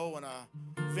hell and a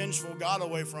vengeful God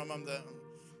away from them,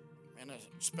 and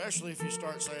especially if you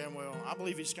start saying, well, I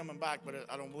believe He's coming back, but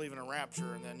I don't believe in a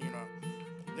rapture, and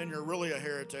then you're really a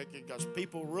heretic because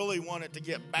people really want it to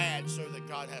get bad so that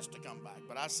God has to come back.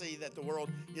 But I see that the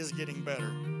world is getting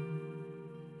better.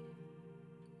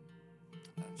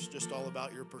 It's just all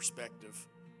about your perspective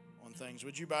on things.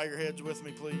 Would you bow your heads with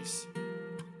me, please?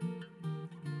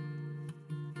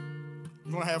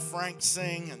 I'm going to have Frank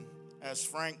sing, and as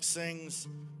Frank sings,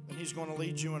 then he's going to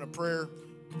lead you in a prayer.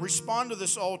 Respond to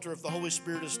this altar if the Holy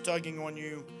Spirit is tugging on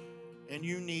you and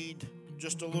you need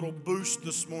just a little boost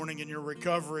this morning in your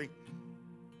recovery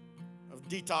of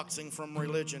detoxing from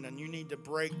religion, and you need to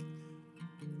break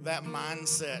that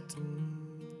mindset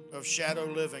of shadow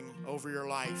living over your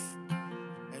life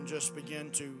and just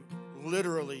begin to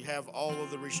literally have all of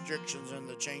the restrictions and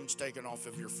the chains taken off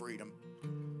of your freedom.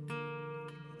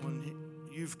 When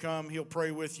you've come, He'll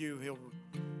pray with you. He'll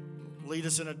lead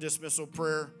us in a dismissal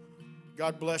prayer.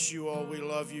 God bless you all. We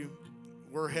love you.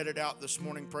 We're headed out this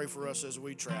morning. Pray for us as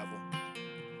we travel.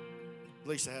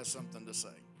 Lisa has something to say.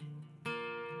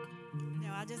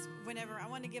 No, I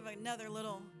want to give another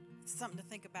little something to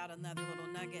think about, another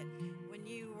little nugget. When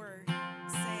you were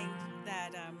saying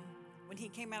that when He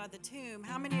came out of the tomb,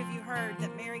 how many of you heard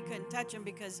that Mary couldn't touch Him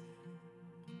because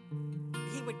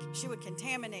she would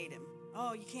contaminate Him?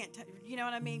 Oh, you can't touch, you know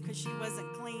what I mean? Because she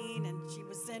wasn't clean and she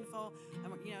was sinful.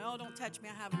 Oh, don't touch me,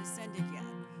 I haven't ascended yet.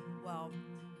 Well,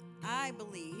 I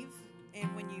believe,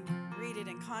 and when you read it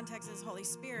in context as Holy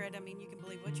Spirit, you can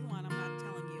believe what you want, I'm not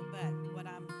telling you, but what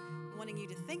I'm wanting you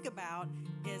to think about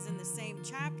is in the same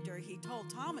chapter, He told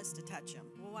Thomas to touch Him.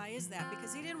 Well, why is that?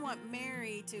 Because He didn't want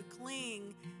Mary to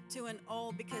cling to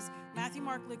because Matthew,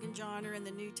 Mark, Luke, and John are in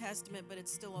the New Testament, but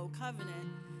it's still Old Covenant.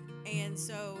 And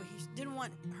so He didn't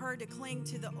want her to cling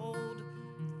to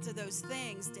to those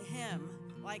things to Him,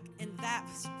 like in that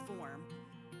form.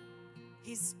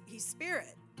 He's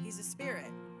spirit. He's a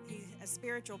spirit. He's a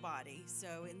spiritual body.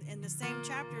 So in the same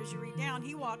chapter as you read down,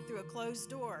 He walked through a closed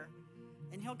door.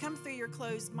 And He'll come through your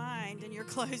closed mind and your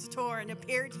closed door and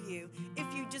appear to you if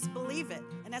you just believe it.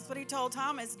 And that's what He told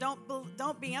Thomas.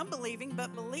 Don't be unbelieving,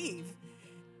 but believe.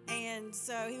 And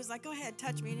so He was like, go ahead,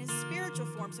 touch me in His spiritual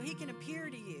form so He can appear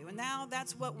to you. And now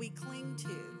that's what we cling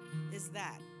to, is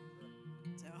that.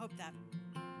 So I hope that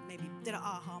maybe did an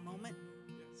aha moment.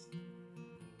 Yes.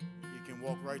 You can can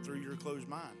walk right through your closed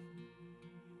mind.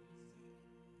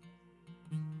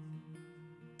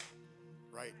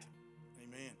 Right.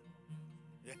 Amen.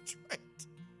 That's right.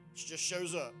 It just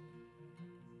shows up.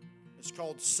 It's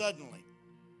called suddenly.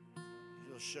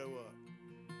 He'll show up.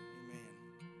 Amen.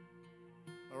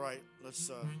 All right,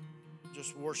 let's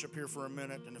just worship here for a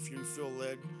minute. And if you feel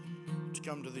led to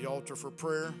come to the altar for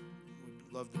prayer,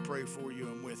 we'd love to pray for you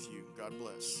and with you. God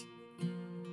bless.